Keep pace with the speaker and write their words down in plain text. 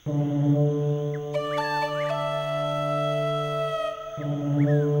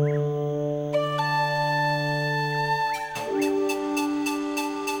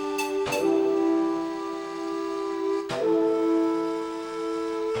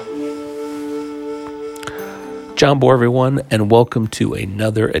John Bohr, everyone, and welcome to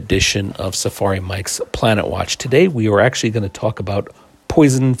another edition of Safari Mike's Planet Watch. Today we are actually going to talk about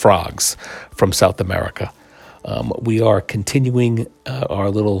poison frogs from South America. We are continuing our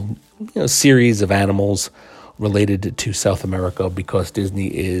little series of animals related to South America because Disney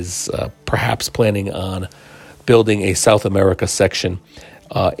is perhaps planning on building a South America section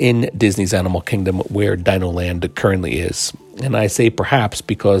in Disney's Animal Kingdom where Dino Land currently is. And I say perhaps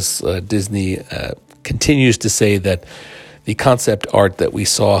because Disney continues to say that the concept art that we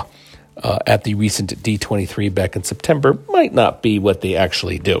saw at the recent D23 back in September might not be what they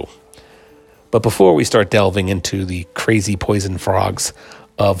actually do. But before we start delving into the crazy poison frogs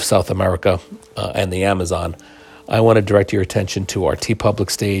of South America and the Amazon, I want to direct your attention to our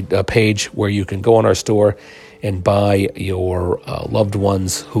TeePublic page where you can go on our store and buy your loved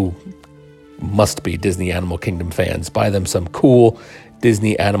ones who must be Disney Animal Kingdom fans. Buy them some cool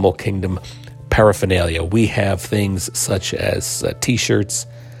Disney Animal Kingdom paraphernalia. We have things such as T-shirts,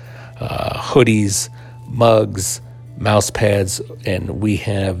 hoodies, mugs, mouse pads, and we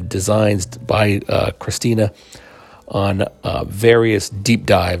have designs by Christina on various deep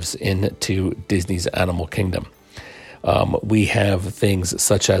dives into Disney's Animal Kingdom. We have things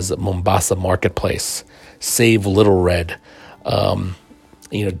such as Mombasa Marketplace, Save Little Red,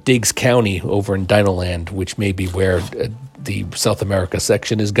 Diggs County over in Dino Land, which may be where the South America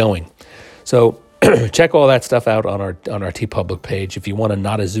section is going. So check all that stuff out on our TeePublic page. If you want a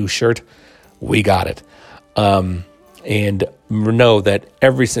Not a Zoo shirt, we got it. And know that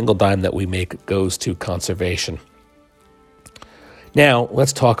every single dime that we make goes to conservation. Now,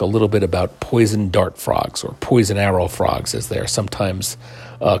 let's talk a little bit about poison dart frogs, or poison arrow frogs, as they are sometimes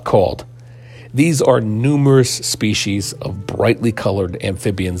called. These are numerous species of brightly colored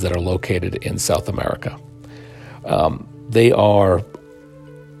amphibians that are located in South America. They are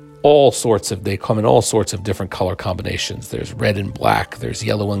they come in all sorts of different color combinations. There's red and black, there's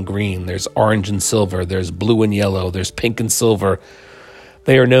yellow and green, there's orange and silver, there's blue and yellow, there's pink and silver.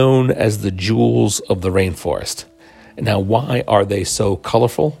 They are known as the jewels of the rainforest. Now, why are they so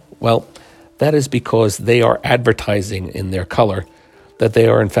colorful? Well, that is because they are advertising in their color that they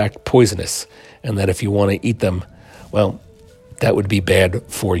are in fact poisonous, and that if you want to eat them, well, that would be bad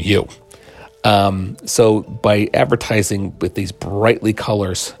for you. So by advertising with these brightly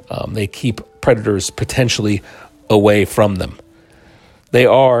colors, they keep predators potentially away from them. They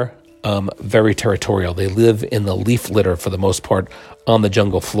are very territorial. They live in the leaf litter for the most part on the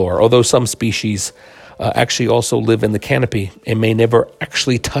jungle floor, although some species actually also live in the canopy and may never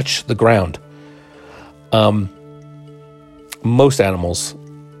actually touch the ground. Most animals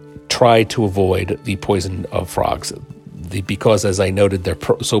try to avoid the poison of frogs. Because, as I noted, they're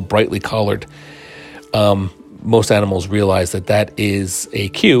so brightly colored, most animals realize that is a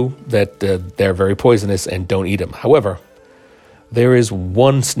cue that they're very poisonous and don't eat them. However, there is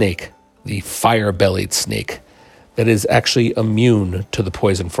one snake, the fire-bellied snake, that is actually immune to the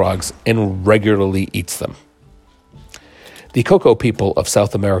poison frogs and regularly eats them. The Coco people of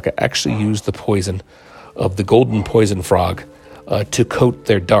South America actually use the poison of the golden poison frog to coat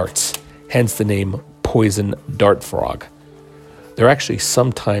their darts, hence the name poison dart frog. They're actually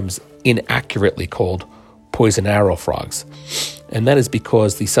sometimes inaccurately called poison arrow frogs. And that is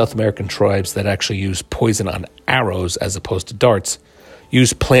because the South American tribes that actually use poison on arrows as opposed to darts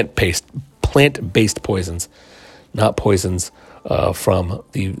use plant-based poisons, not poisons from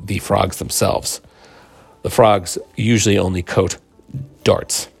the frogs themselves. The frogs usually only coat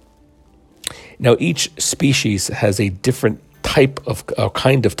darts. Now, each species has a different type of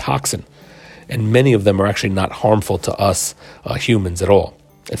kind of toxin, and many of them are actually not harmful to us humans at all.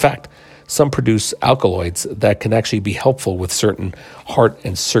 In fact, some produce alkaloids that can actually be helpful with certain heart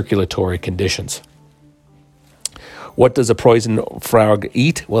and circulatory conditions. What does a poison frog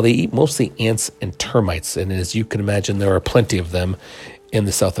eat? Well, they eat mostly ants and termites, and as you can imagine, there are plenty of them in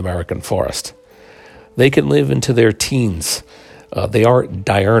the South American forest. They can live into their teens. They are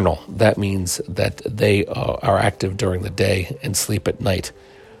diurnal. That means that they are active during the day and sleep at night.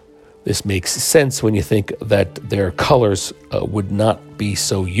 This makes sense when you think that their colors would not be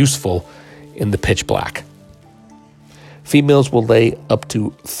so useful in the pitch black. Females will lay up to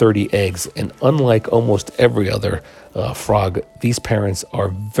 30 eggs, and unlike almost every other frog, these parents are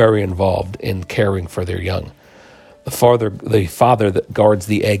very involved in caring for their young. The father that guards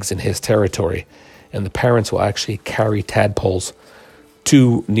the eggs in his territory, and the parents will actually carry tadpoles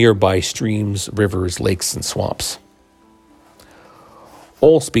to nearby streams, rivers, lakes, and swamps.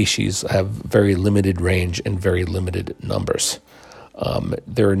 All species have very limited range and very limited numbers.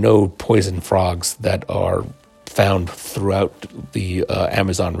 There are no poison frogs that are found throughout the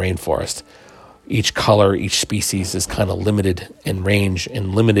Amazon rainforest. Each color, each species is kind of limited in range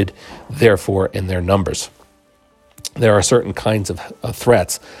and limited, therefore, in their numbers. There are certain kinds of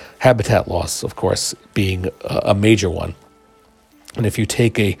threats, habitat loss, of course, being a major one. And if you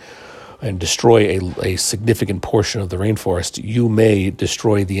take and destroy a significant portion of the rainforest, you may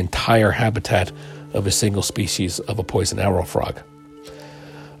destroy the entire habitat of a single species of a poison arrow frog.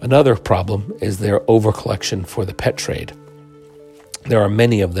 Another problem is their overcollection for the pet trade. There are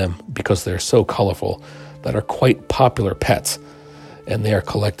many of them, because they're so colorful, that are quite popular pets, and they are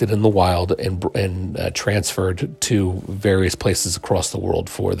collected in the wild and transferred to various places across the world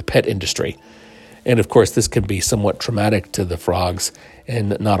for the pet industry. And of course, this can be somewhat traumatic to the frogs,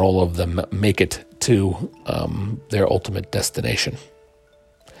 and not all of them make it to their ultimate destination.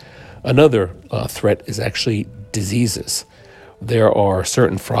 Another threat is actually diseases. There are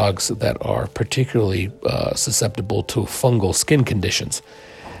certain frogs that are particularly susceptible to fungal skin conditions.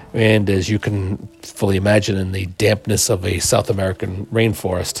 And as you can fully imagine, in the dampness of a South American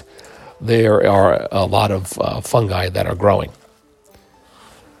rainforest, there are a lot of fungi that are growing.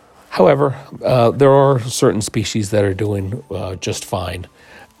 However, there are certain species that are doing just fine,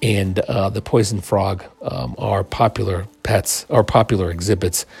 and the poison frog are popular pets, or popular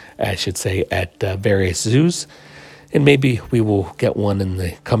exhibits, I should say, at various zoos. And maybe we will get one in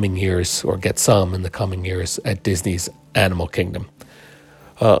the coming years, or get some in the coming years at Disney's Animal Kingdom.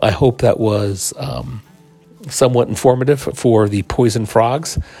 I hope that was somewhat informative for the poison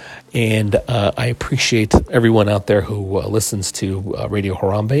frogs, and I appreciate everyone out there who listens to Radio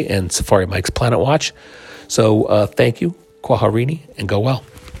Harambe and Safari Mike's Planet Watch. So thank you, Kwaherini, and go well.